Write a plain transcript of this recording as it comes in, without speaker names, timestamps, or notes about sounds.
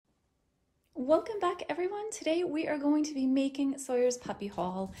Welcome back, everyone. Today we are going to be making Sawyer's puppy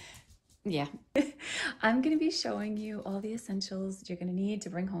haul. Yeah, I'm going to be showing you all the essentials you're going to need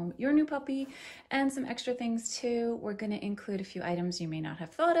to bring home your new puppy and some extra things too. We're going to include a few items you may not have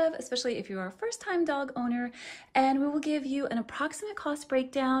thought of, especially if you are a first-time dog owner, and we will give you an approximate cost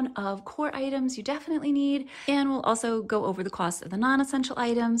breakdown of core items you definitely need, and we'll also go over the cost of the non-essential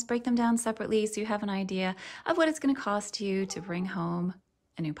items, break them down separately so you have an idea of what it's going to cost you to bring home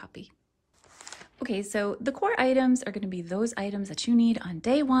a new puppy. Okay, so the core items are going to be those items that you need on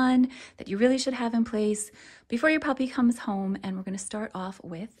day one that you really should have in place before your puppy comes home, and we're going to start off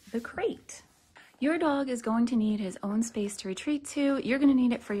with the crate. Your dog is going to need his own space to retreat to. You're going to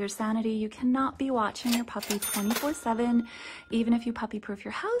need it for your sanity. You cannot be watching your puppy 24/7. Even if you puppy-proof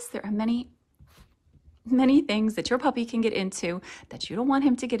your house, there are many things that your puppy can get into that you don't want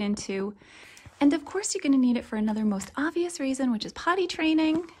him to get into. And of course, you're going to need it for another most obvious reason, which is potty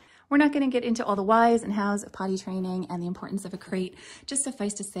training. We're not going to get into all the whys and hows of potty training and the importance of a crate. Just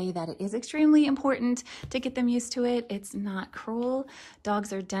suffice to say that it is extremely important to get them used to it. It's not cruel.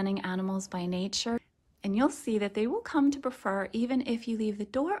 Dogs are denning animals by nature, and you'll see that they will come to prefer, even if you leave the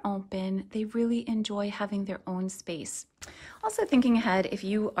door open, they really enjoy having their own space. Also, thinking ahead, if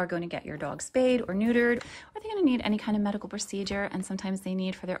you are going to get your dog spayed or neutered, or they're going to need any kind of medical procedure, and sometimes they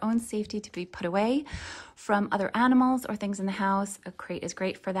need for their own safety to be put away from other animals or things in the house, a crate is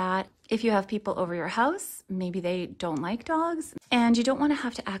great for that. If you have people over your house, maybe they don't like dogs, and you don't want to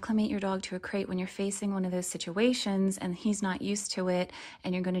have to acclimate your dog to a crate when you're facing one of those situations and he's not used to it,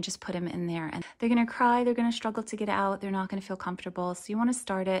 and you're going to just put him in there, and they're going to cry, they're going to struggle to get out, they're not going to feel comfortable. So you want to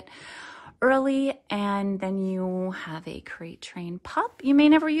start it early, and then you have a crate trained pup. You may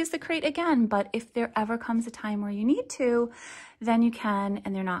never use the crate again, but if there ever comes a time where you need to, then you can,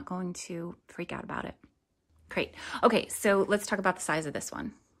 and they're not going to freak out about it. Great. Okay, so let's talk about the size of this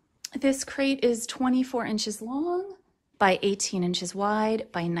one. This crate is 24 inches long by 18 inches wide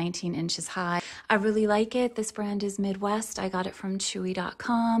by 19 inches high. I really like it. This brand is Midwest. I got it from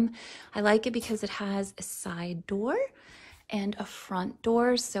Chewy.com. I like it because it has a side door and a front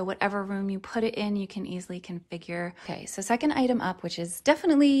door, so whatever room you put it in, you can easily configure. Okay, so second item up, which is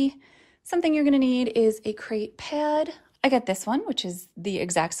definitely something you're gonna need, is a crate pad. I got this one, which is the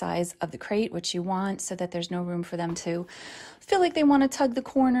exact size of the crate, which you want, so that there's no room for them to feel like they want to tug the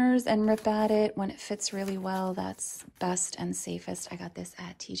corners and rip at it. When it fits really well, that's best and safest. I got this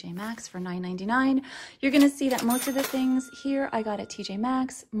at TJ Maxx for $9.99. You're going to see that most of the things here I got at TJ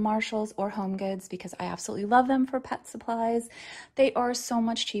Maxx, Marshalls, or Home Goods, because I absolutely love them for pet supplies. They are so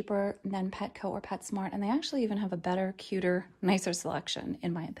much cheaper than Petco or PetSmart, and they actually even have a better, cuter, nicer selection,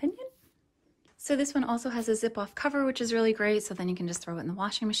 in my opinion. So this one also has a zip-off cover, which is really great, so then you can just throw it in the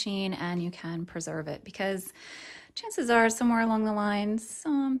washing machine and you can preserve it, because chances are somewhere along the line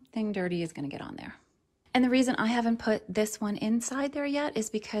something dirty is going to get on there. And the reason I haven't put this one inside there yet is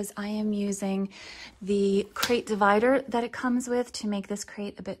because I am using the crate divider that it comes with to make this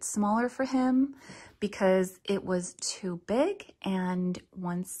crate a bit smaller for him, because it was too big, and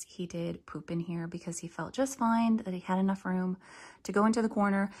once he did poop in here, because he felt just fine that he had enough room to go into the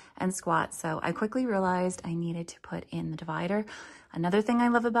corner and squat. So I quickly realized I needed to put in the divider. Another thing I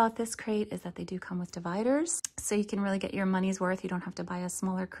love about this crate is that they do come with dividers, so you can really get your money's worth. You don't have to buy a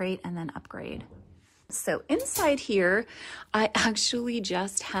smaller crate and then upgrade. So inside here, I actually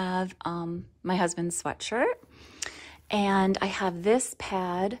just have my husband's sweatshirt, and I have this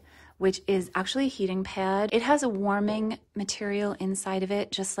pad, which is actually a heating pad. It has a warming material inside of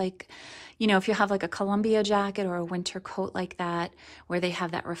it, just like, you know, if you have like a Columbia jacket or a winter coat like that, where they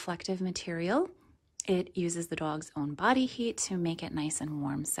have that reflective material, it uses the dog's own body heat to make it nice and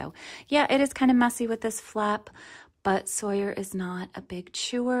warm. So yeah, it is kind of messy with this flap, but Sawyer is not a big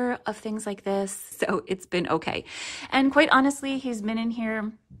chewer of things like this, so it's been okay. And quite honestly, he's been in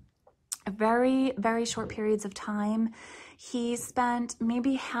here very, very short periods of time. He spent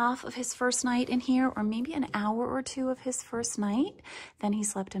maybe half of his first night in here, or maybe an hour or two of his first night. Then he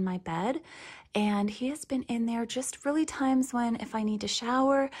slept in my bed, and he has been in there just really times when, if I need to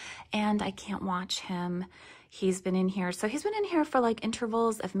shower and I can't watch him, he's been in here. So he's been in here for like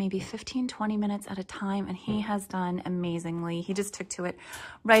intervals of maybe 15-20 minutes at a time, and he has done amazingly. He just took to it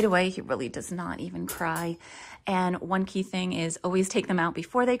right away. He really does not even cry. And one key thing is always take them out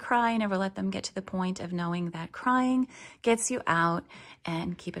before they cry. Never let them get to the point of knowing that crying gets you out,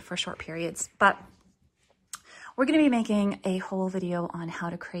 and keep it for short periods. But we're going to be making a whole video on how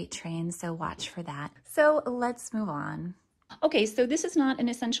to crate train, so watch for that. So let's move on. Okay, so this is not an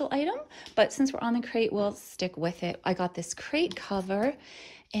essential item, but since we're on the crate, we'll stick with it. I got this crate cover,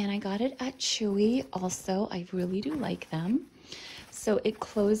 and I got it at Chewy also. I really do like them. So it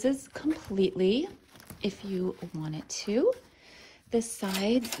closes completely if you want it to. The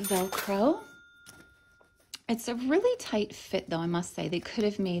sides Velcro. It's a really tight fit though, I must say. They could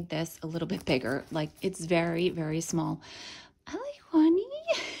have made this a little bit bigger. Like, it's very, very small. I like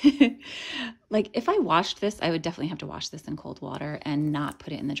honey. Like, if I washed this, I would definitely have to wash this in cold water and not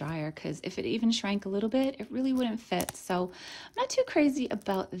put it in the dryer, because if it even shrank a little bit, it really wouldn't fit. So I'm not too crazy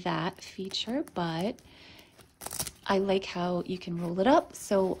about that feature, but I like how you can roll it up.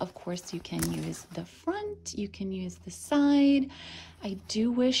 So of course you can use the front, you can use the side. I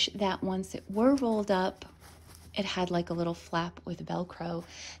do wish that once it were rolled up, it had like a little flap with Velcro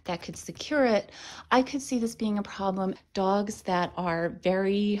that could secure it. I could see this being a problem. Dogs that are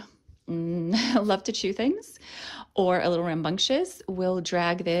very love to chew things or a little rambunctious will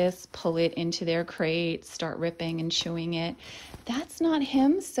drag this, pull it into their crate, start ripping and chewing it. That's not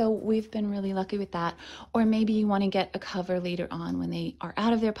him, so we've been really lucky with that. Or maybe you want to get a cover later on when they are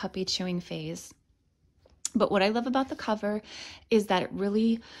out of their puppy chewing phase. But what I love about the cover is that it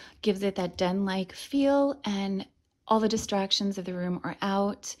really gives it that den-like feel, and all the distractions of the room are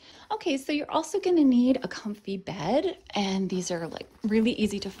out. Okay, so you're also gonna need a comfy bed, and these are like really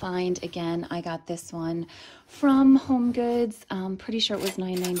easy to find. Again, I got this one from Home Goods. Pretty sure it was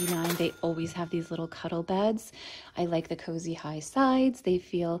 $9.99. They always have these little cuddle beds. I like the cozy high sides. They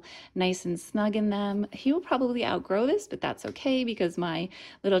feel nice and snug in them. He will probably outgrow this, but that's okay because my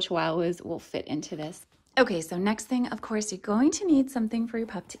little chihuahuas will fit into this. Okay, so next thing, of course, you're going to need something for your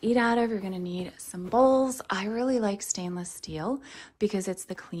pup to eat out of. You're going to need some bowls. I really like stainless steel because it's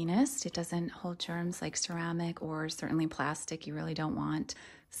the cleanest. It doesn't hold germs like ceramic or certainly plastic you really don't want.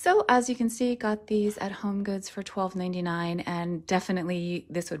 So as you can see, got these at Home Goods for $12.99, and definitely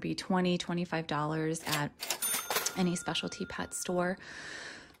this would be $20, $25 at any specialty pet store.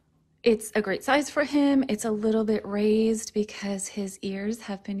 It's a great size for him. It's a little bit raised because his ears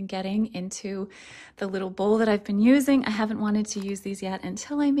have been getting into the little bowl that I've been using. I haven't wanted to use these yet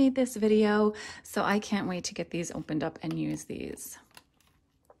until I made this video, so I can't wait to get these opened up and use these.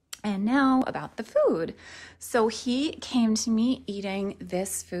 And now about the food. So he came to me eating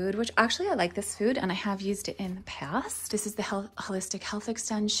this food, which actually I like this food and I have used it in the past. This is the Holistic Health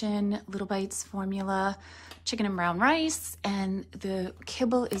Extension Little Bites formula, chicken and brown rice, and the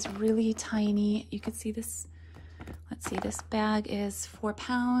kibble is really tiny. You can see this. Let's see, this bag is 4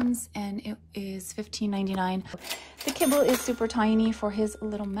 pounds and it is $15.99. The kibble is super tiny for his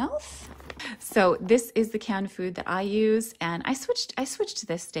little mouth. So this is the canned food that I use, and I switched to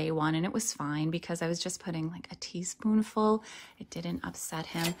this day one, and it was fine because I was just putting like a teaspoonful. It didn't upset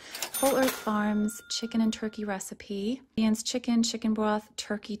him. Whole Earth Farms chicken and turkey recipe. Ian's chicken broth,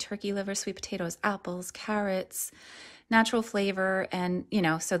 turkey liver, sweet potatoes, apples, carrots, natural flavor, and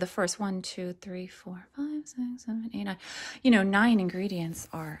so the first 1, 2, 3, 4, 5, 6, 7, 8, 9, 9 ingredients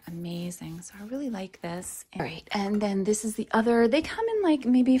are amazing. So I really like this. All right, and then this is the other. They come in like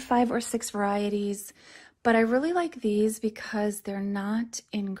maybe 5 or 6 varieties, but I really like these because they're not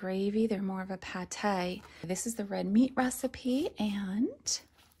in gravy. They're more of a pate. This is the red meat recipe, and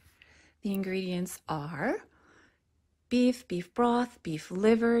the ingredients are beef, beef broth, beef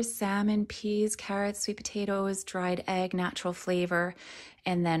liver, salmon, peas, carrots, sweet potatoes, dried egg, natural flavor,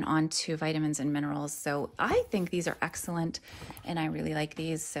 and then on to vitamins and minerals. So I think these are excellent and I really like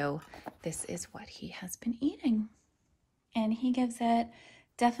these. So this is what he has been eating. And he gives it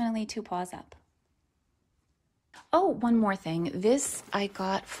definitely 2 paws up. Oh, one more thing. This I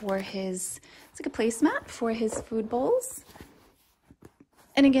got for his, it's like a placemat for his food bowls.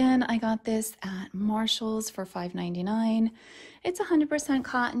 And again, I got this at Marshall's for $5.99. It's 100%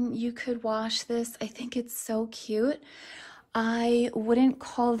 cotton. You could wash this. I think it's so cute. I wouldn't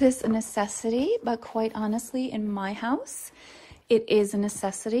call this a necessity, but quite honestly, in my house, it is a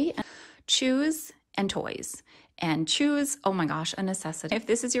necessity. Chews and toys. And chews, oh my gosh, a necessity. If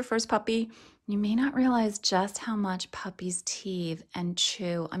this is your first puppy, you may not realize just how much puppies teeth and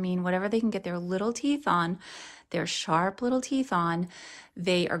chew. I mean, whatever they can get their little teeth on, their sharp little teeth on,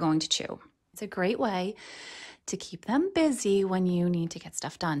 they are going to chew. It's a great way to keep them busy when you need to get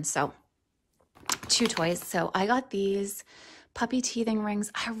stuff done. So, chew toys. So I got these puppy teething rings.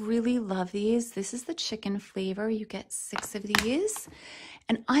 I really love these. This is the chicken flavor. You get 6 of these.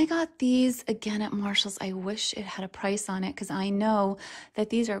 And I got these again at Marshall's. I wish it had a price on it because I know that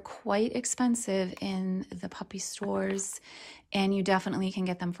these are quite expensive in the puppy stores, and you definitely can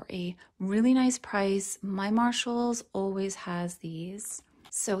get them for a really nice price. My Marshall's always has these.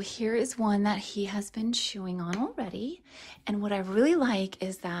 So here is one that he has been chewing on already. And what I really like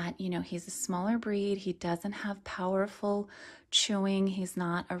is that, he's a smaller breed. He doesn't have powerful chewing. He's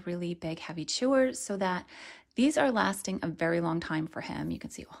not a really big, heavy chewer, so that These are lasting a very long time for him. You can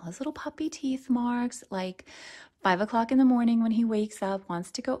see all his little puppy teeth marks, like 5 o'clock in the morning when he wakes up, wants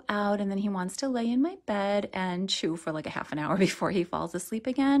to go out, and then he wants to lay in my bed and chew for like a half an hour before he falls asleep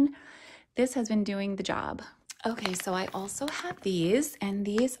again. This has been doing the job. Okay, so I also have these, and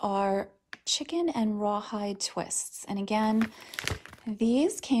these are chicken and rawhide twists. And again,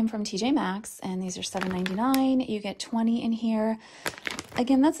 these came from TJ Maxx, and these are $7.99. You get 20 in here.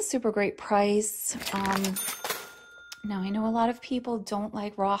 Again, that's a super great price. Now, I know a lot of people don't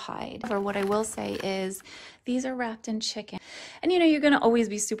like rawhide, or what I will say is these are wrapped in chicken. And you know, you're going to always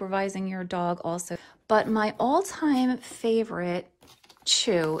be supervising your dog also. But my all-time favorite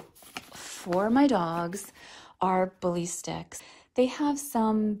chew for my dogs are bully sticks. They have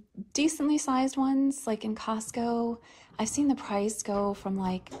some decently sized ones, like in Costco. I've seen the price go from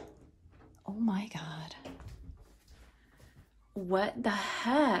like, oh my God. What the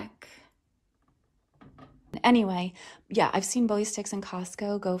heck? Anyway, yeah, I've seen bully sticks in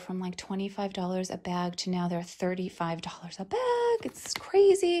Costco go from like $25 a bag to now they're $35 a bag. It's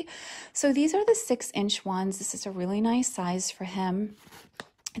crazy. So these are the 6-inch ones. This is a really nice size for him.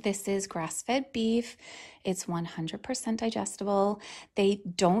 This is grass-fed beef. It's 100% digestible. They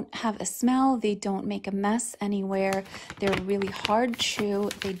don't have a smell. They don't make a mess anywhere. They're really hard to chew.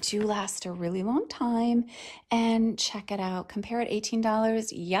 They do last a really long time. And check it out. Compare it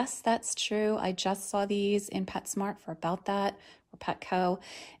 $18. Yes, that's true. I just saw these in PetSmart for about that, or Petco,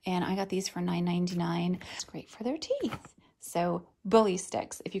 and I got these for $9.99. It's great for their teeth. So bully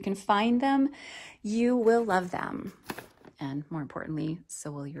sticks, if you can find them, you will love them. And more importantly, so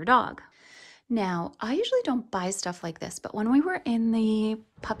will your dog. Now, I usually don't buy stuff like this, but when we were in the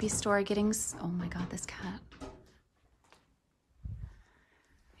puppy store getting, oh my God, this cat.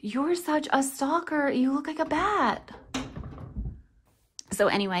 You're such a stalker. You look like a bat. So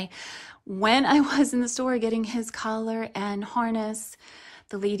anyway, when I was in the store getting his collar and harness,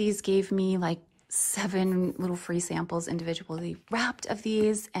 the ladies gave me like 7 little free samples individually wrapped of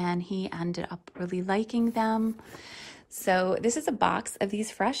these, and he ended up really liking them. So this is a box of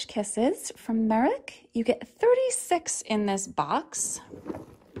these Fresh Kisses from Merrick. You get 36 in this box.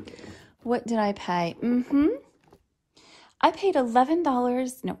 What did I pay? I paid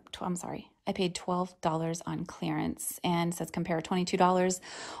 $11. No, I'm sorry. I paid $12 on clearance, and it says compare $22.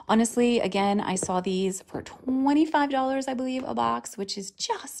 Honestly, again, I saw these for $25, I believe, a box, which is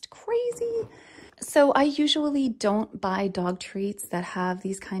just crazy. So I usually don't buy dog treats that have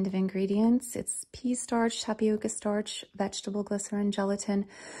these kind of ingredients. It's pea starch, tapioca starch, vegetable glycerin, gelatin.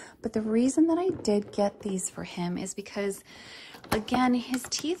 But the reason that I did get these for him is because, again, his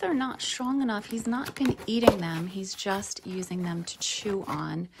teeth are not strong enough. He's not been eating them. He's just using them to chew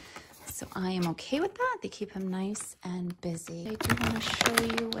on. So I am okay with that. They keep him nice and busy. I do want to show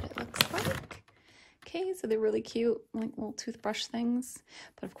you what it looks like. Okay, so they're really cute, like little toothbrush things.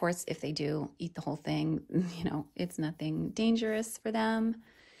 But of course, if they do eat the whole thing, you know, it's nothing dangerous for them.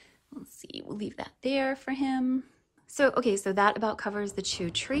 Let's see, we'll leave that there for him. So, okay, so that about covers the chew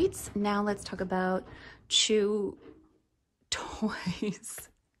treats. Now let's talk about chew toys.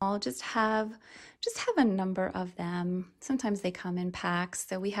 I'll just have a number of them. Sometimes they come in packs.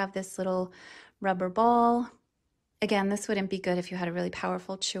 So we have this little rubber ball. Again, this wouldn't be good if you had a really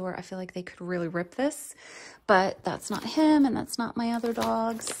powerful chewer. I feel like they could really rip this, but that's not him and that's not my other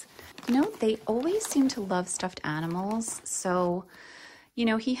dogs. You know, they always seem to love stuffed animals. So, you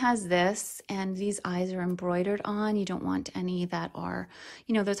know, he has this and these eyes are embroidered on. You don't want any that are,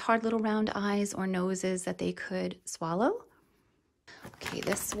 you know, those hard little round eyes or noses that they could swallow. Okay,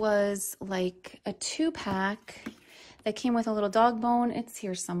 this was like a 2-pack that came with a little dog bone. It's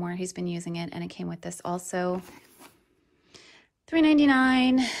here somewhere. He's been using it, and it came with this also.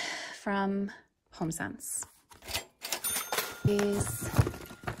 $3.99 from HomeSense. These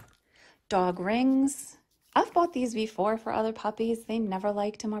dog rings. I've bought these before for other puppies. They never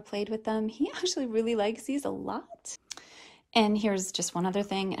liked them or played with them. He actually really likes these a lot. And here's just one other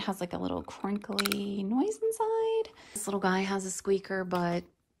thing. It has like a little crinkly noise inside. This little guy has a squeaker, but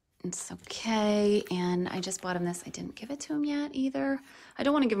it's okay. And I just bought him this. I didn't give it to him yet either. I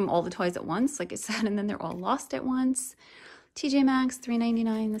don't want to give him all the toys at once, like I said, and then they're all lost at once. TJ Maxx,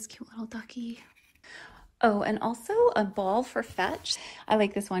 $3.99, this cute little ducky. Oh, and also a ball for fetch. I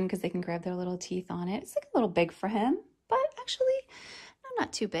like this one because they can grab their little teeth on it. It's like a little big for him, but actually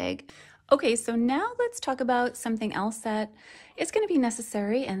not too big. Okay, so now let's talk about something else that is going to be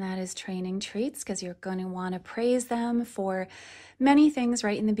necessary, and that is training treats, because you're going to want to praise them for many things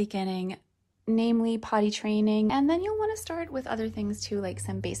right in the beginning. namely potty training. And then you'll want to start with other things too, like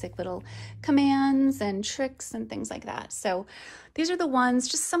some basic little commands and tricks and things like that. So these are the ones,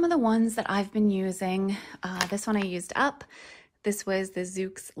 just some of the ones that I've been using. This one I used up. This was the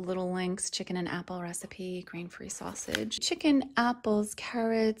Zook's Little Links chicken and apple recipe, grain-free sausage. Chicken, apples,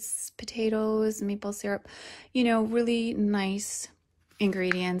 carrots, potatoes, maple syrup, you know, really nice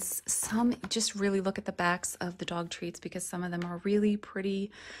ingredients. Some, just really look at the backs of the dog treats because some of them are really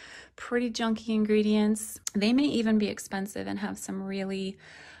pretty junky ingredients. They may even be expensive and have some really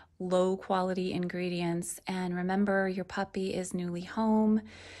low quality ingredients. And remember, your puppy is newly home.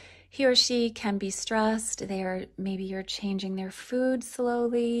 He or she can be stressed. Maybe you're changing their food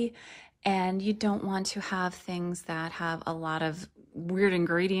slowly, and you don't want to have things that have a lot of weird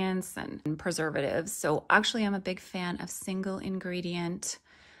ingredients and preservatives. So actually, I'm a big fan of single ingredient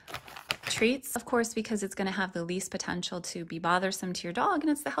treats, of course, because it's going to have the least potential to be bothersome to your dog, and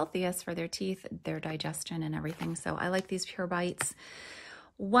it's the healthiest for their teeth, their digestion, and everything. So I like these Pure Bites.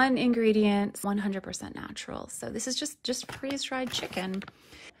 One ingredient, 100% natural. So this is just freeze-dried chicken.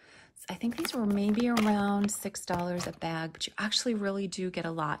 I think these were maybe around $6 a bag, but you actually really do get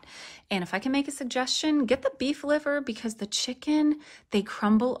a lot. And if I can make a suggestion, get the beef liver, because the chicken, they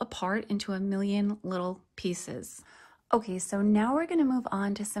crumble apart into a million little pieces. Okay, so now we're gonna move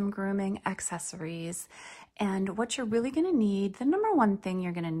on to some grooming accessories. And what you're really gonna need, the number one thing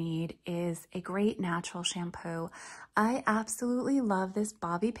you're gonna need is a great natural shampoo. I absolutely love this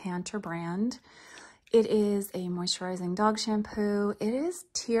Bobby Panter brand. It is a moisturizing dog shampoo. It is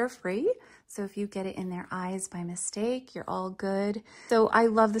tear-free, so if you get it in their eyes by mistake, you're all good. So I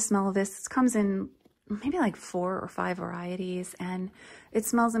love the smell of this. This comes in maybe like 4 or 5 varieties, and it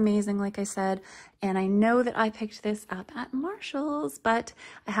smells amazing, like I said. And I know that I picked this up at Marshall's, but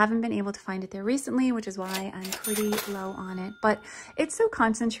I haven't been able to find it there recently, which is why I'm pretty low on it. But it's so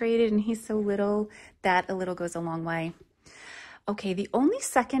concentrated, and he's so little that a little goes a long way. Okay, the only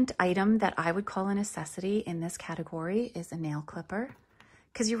second item that I would call a necessity in this category is a nail clipper,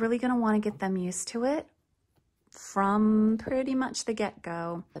 because you're really going to want to get them used to it from pretty much the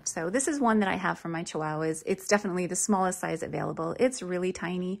get-go. So this is one that I have for my Chihuahuas. It's definitely the smallest size available. It's really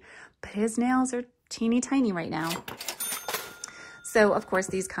tiny, but his nails are teeny tiny right now. So of course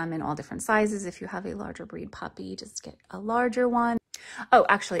these come in all different sizes. If you have a larger breed puppy, just get a larger one. Oh,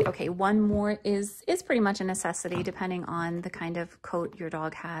 actually, okay, one more is pretty much a necessity depending on the kind of coat your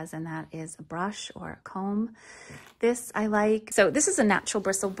dog has, and that is a brush or a comb. This I like. So this is a natural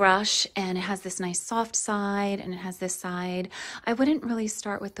bristle brush, and it has this nice soft side, and it has this side. I wouldn't really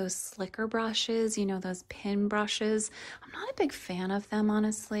start with those slicker brushes, you know, those pin brushes. I'm not a big fan of them,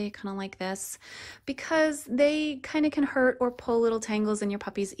 honestly, kind of like this, because they kind of can hurt or pull little tangles in your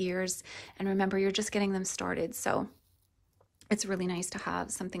puppy's ears. And remember, you're just getting them started, so it's really nice to have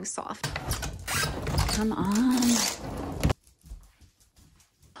something soft. Come on.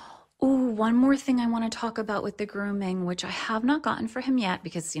 Ooh, one more thing I want to talk about with the grooming, which I have not gotten for him yet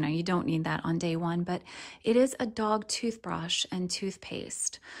because, you know, you don't need that on day one, but it is a dog toothbrush and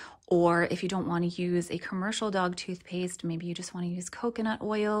toothpaste. Or if you don't want to use a commercial dog toothpaste, maybe you just want to use coconut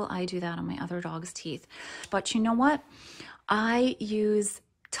oil. I do that on my other dog's teeth. But you know what? I use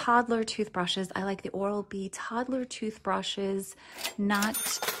toddler toothbrushes. I like the Oral-B toddler toothbrushes, not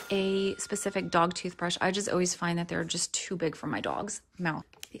a specific dog toothbrush. I just always find that they're just too big for my dog's mouth.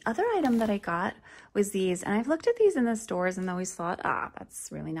 The other item that I got was these, and I've looked at these in the stores and always thought, that's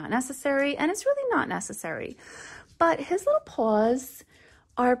really not necessary, and it's really not necessary. But his little paws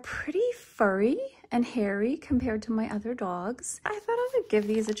are pretty furry and hairy compared to my other dogs. I thought I would give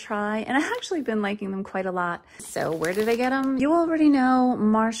these a try, and I've actually been liking them quite a lot. So where did I get them? You already know,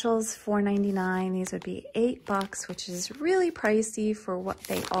 Marshall's $4.99. These would be $8, which is really pricey for what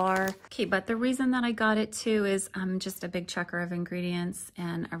they are. Okay, but the reason that I got it too is I'm just a big checker of ingredients,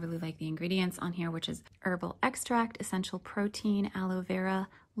 and I really like the ingredients on here, which is herbal extract, essential protein, aloe vera,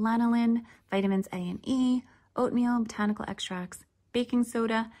 lanolin, vitamins A and E, oatmeal, botanical extracts, baking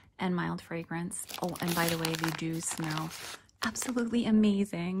soda, and mild fragrance. Oh, and by the way, they do smell absolutely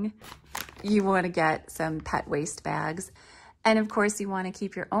amazing. You want to get some pet waste bags. And of course, you want to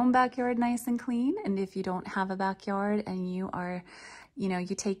keep your own backyard nice and clean. And if you don't have a backyard and you are, you know,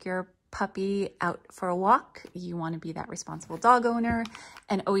 you take your puppy out for a walk, you want to be that responsible dog owner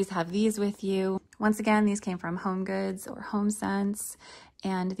and always have these with you. Once again, these came from Home Goods or Home Sense,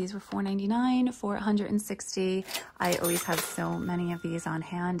 and these were $4.99 for 160. I always have so many of these on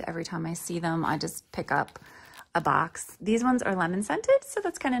hand. Every time I see them, I just pick up a box. These ones are lemon scented, so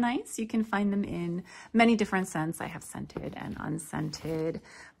that's kind of nice. You can find them in many different scents. I have scented and unscented,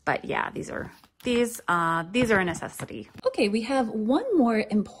 but yeah, these are these are a necessity. Okay, we have one more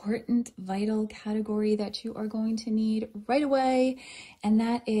important vital category that you are going to need right away, and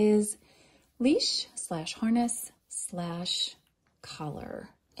that is leash / harness / collar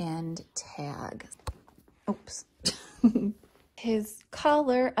and tag. Oops. His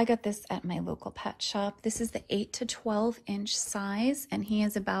collar, I got this at my local pet shop. This is the 8 to 12 inch size, and he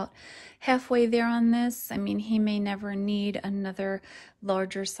is about halfway there on this. I mean, he may never need another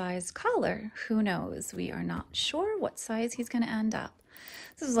larger size collar. Who knows? We are not sure what size he's going to end up.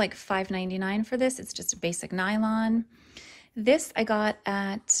 This is like $5.99 for this. It's just a basic nylon. This I got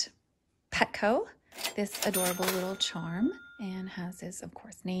at Petco, this adorable little charm, and has his, of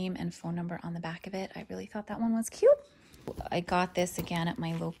course, name and phone number on the back of it. I really thought that one was cute. I got this again at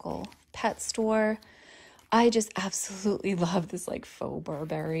my local pet store. I just absolutely love this like faux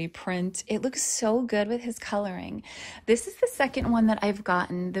Burberry print. It looks so good with his coloring. This is the second one that I've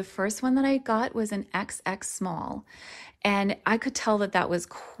gotten. The first one that I got was an XX small, and I could tell that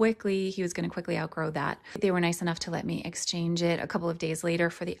he was going to quickly outgrow that. They were nice enough to let me exchange it a couple of days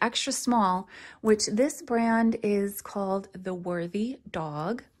later for the extra small, which this brand is called The Worthy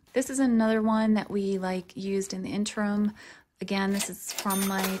Dog. This is another one that we used in the interim. Again, this is from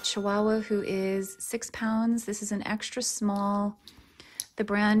my Chihuahua, who is 6 pounds. This is an extra small. The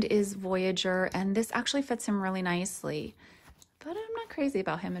brand is Voyager, and this actually fits him really nicely. But I'm not crazy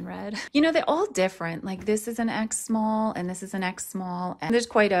about him in red. You know, they're all different. Like this is an X small and this is an X small, and there's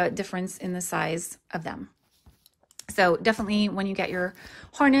quite a difference in the size of them. So definitely when you get your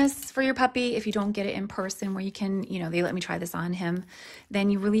harness for your puppy, if you don't get it in person where you can, they let me try this on him, then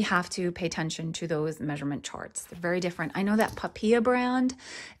you really have to pay attention to those measurement charts. They're very different. I know that Papilla brand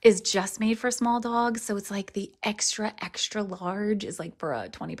is just made for small dogs. So it's like the extra, extra large is like for a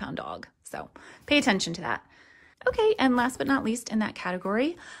 20-pound dog. So pay attention to that. Okay, and last but not least in that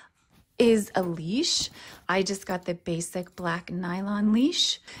category is a leash. I just got the basic black nylon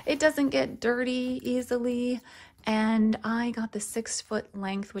leash. It doesn't get dirty easily. And I got the 6 foot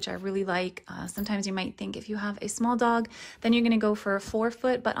length, which I really like. Sometimes you might think if you have a small dog, then you're going to go for a 4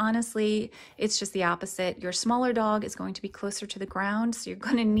 foot, but honestly, it's just the opposite. Your smaller dog is going to be closer to the ground, so you're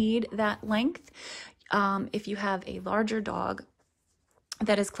going to need that length. If you have a larger dog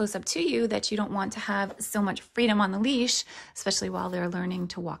that is close up to you, that you don't want to have so much freedom on the leash, especially while they're learning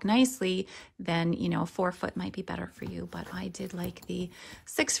to walk nicely, then, 4 foot might be better for you. But I did like the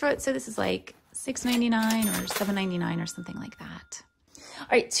 6 foot, so this is like $6.99 or $7.99 or something like that. All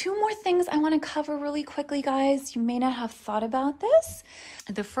right, 2 more things I want to cover really quickly, guys. You may not have thought about this.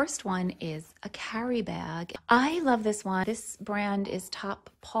 The first one is a carry bag. I love this one. This brand is Top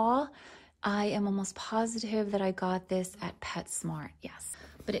Paw. I am almost positive that I got this at PetSmart, yes.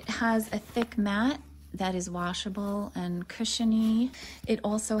 But it has a thick mat that is washable and cushiony. It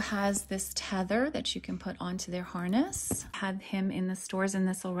also has this tether that you can put onto their harness. Had him in the stores in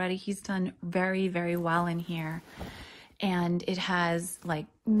this already. He's done very, very well in here. And it has like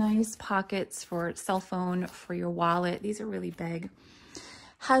nice pockets for cell phone, for your wallet. These are really big.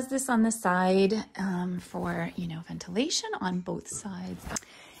 Has this on the side for, ventilation on both sides.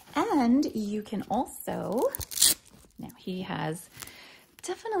 And you can also, now he has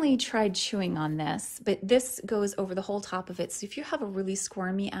definitely tried chewing on this, but this goes over the whole top of it. So if you have a really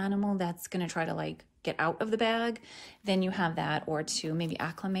squirmy animal that's going to try to get out of the bag, then you have that, or to maybe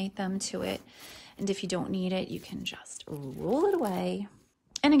acclimate them to it. And if you don't need it, you can just roll it away.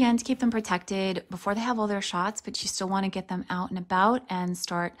 And again, to keep them protected before they have all their shots, but you still want to get them out and about and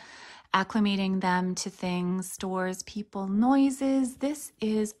start acclimating them to things, stores, people, noises. This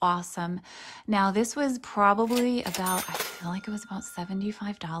is awesome. Now, this was probably about, I feel like it was about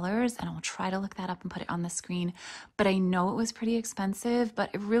 $75, and I'll try to look that up and put it on the screen, but I know it was pretty expensive, but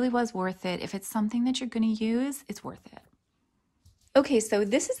it really was worth it. If it's something that you're going to use, it's worth it. Okay, so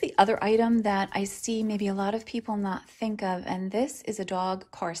this is the other item that I see maybe a lot of people not think of, and this is a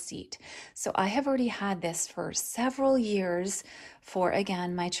dog car seat. So I have already had this for several years for,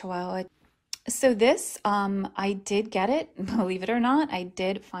 again, my Chihuahua. So this, I did get it, believe it or not. I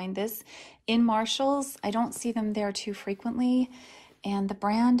did find this in Marshall's. I don't see them there too frequently. And the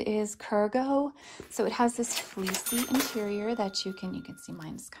brand is Kurgo. So it has this fleecy interior that you can see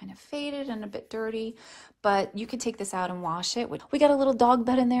mine's kind of faded and a bit dirty, but you could take this out and wash it. We got a little dog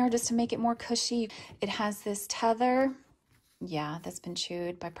bed in there just to make it more cushy. It has this tether. Yeah, that's been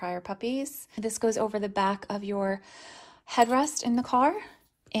chewed by prior puppies. This goes over the back of your headrest in the car,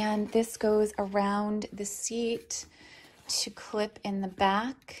 and this goes around the seat to clip in the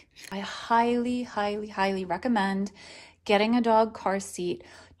back. I highly, highly, highly recommend getting a dog car seat.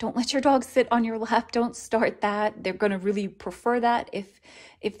 Don't let your dog sit on your lap. Don't start that. They're going to really prefer that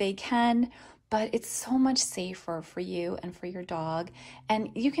if they can. but it's so much safer for you and for your dog. And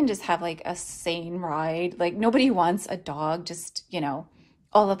you can just have like a sane ride. Like nobody wants a dog just, you know,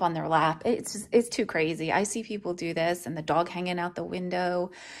 all up on their lap. It's too crazy. I see people do this and the dog hanging out the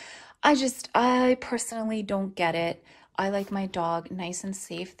window. I personally don't get it. I like my dog nice and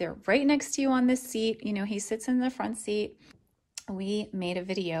safe. They're right next to you on this seat. You know, he sits in the front seat. We made a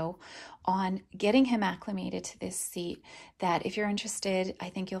video on getting him acclimated to this seat that if you're interested, I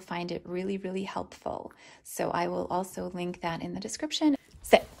think you'll find it really, really helpful. So I will also link that in the description.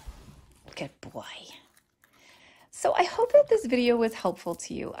 Sit. Good boy. So I hope that this video was helpful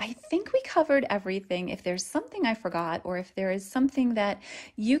to you. I think we covered everything. If there's something I forgot, or if there is something that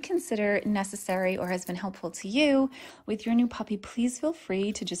you consider necessary or has been helpful to you with your new puppy, please feel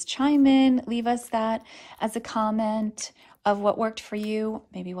free to just chime in, leave us that as a comment of what worked for you,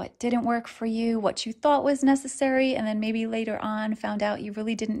 maybe what didn't work for you, what you thought was necessary, and then maybe later on found out you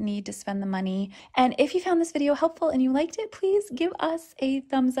really didn't need to spend the money. And if you found this video helpful and you liked it, please give us a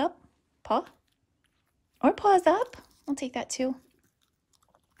thumbs up, paw, or paws up. I'll take that too.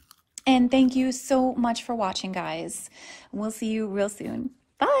 And thank you so much for watching, guys. We'll see you real soon.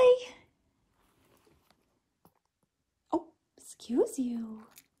 Bye. Oh, excuse you.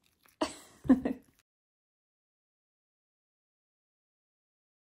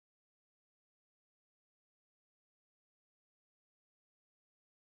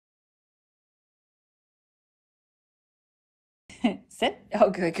 Sit. Oh,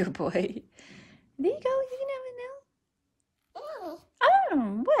 good boy. There you go. You never know.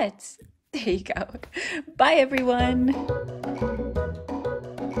 Oh, what? There you go. Bye, everyone.